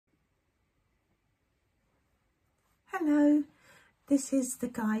Hello, this is the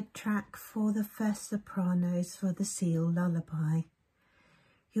guide track for the first sopranos for the Seal Lullaby.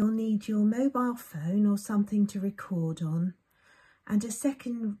 You'll need your mobile phone or something to record on and a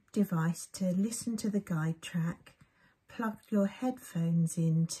second device to listen to the guide track, plug your headphones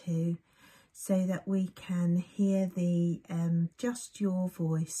into so that we can hear the just your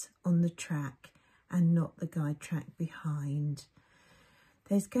voice on the track and not the guide track behind.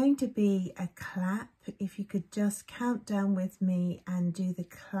 There's going to be a clap. If you could just count down with me and do the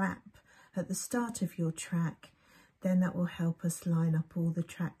clap at the start of your track, then that will help us line up all the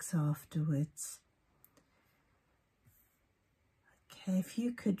tracks afterwards. Okay, if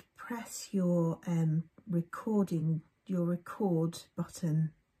you could press your record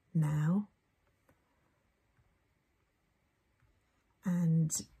button now. And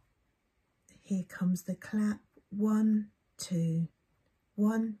here comes the clap. 1, 2,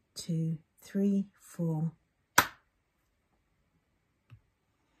 1, 2, 3, 4.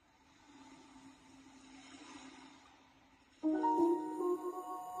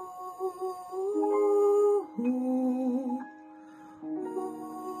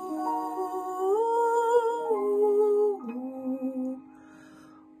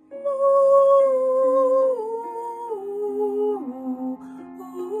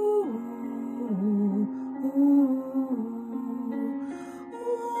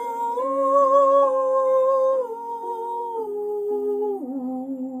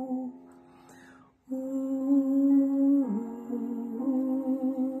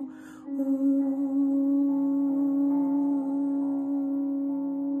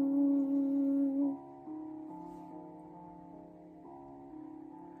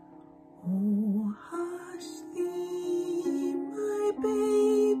 Oh, hush thee, my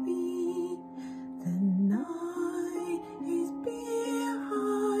baby, the night is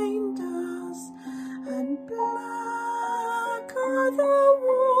behind us, and black are the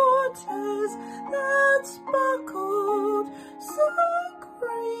waters that sparkled so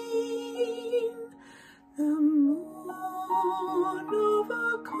green. The moon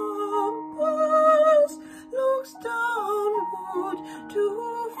over compass looks downward to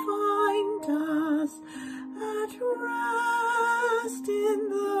find us at rest in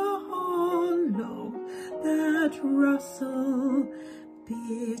the hollow that rustle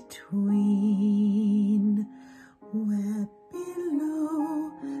between, where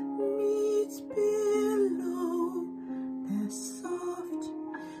below meets below, there soft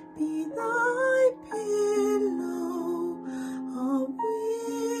be thy pillow, a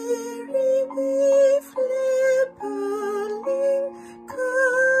weary wee flipperling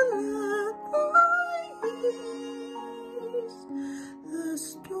curl at thy ease. The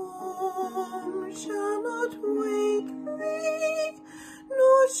storm shall not wake thee,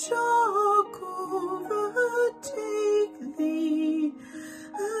 nor shark overtake thee,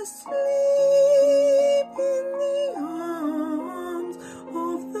 asleep in the arms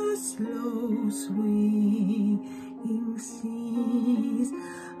of the slow swinging seas,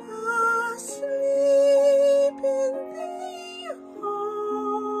 asleep in the arms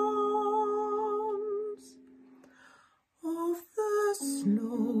of the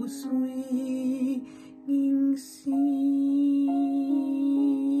slow swinging seas.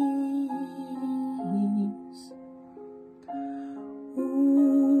 Ooh,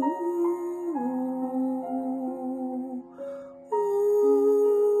 ooh,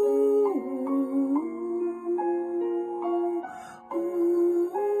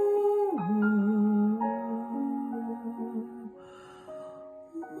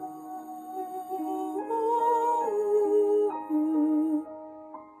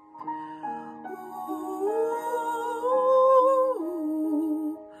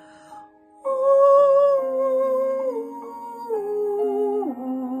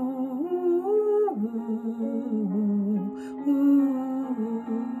 ooh,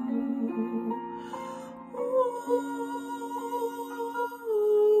 ooh.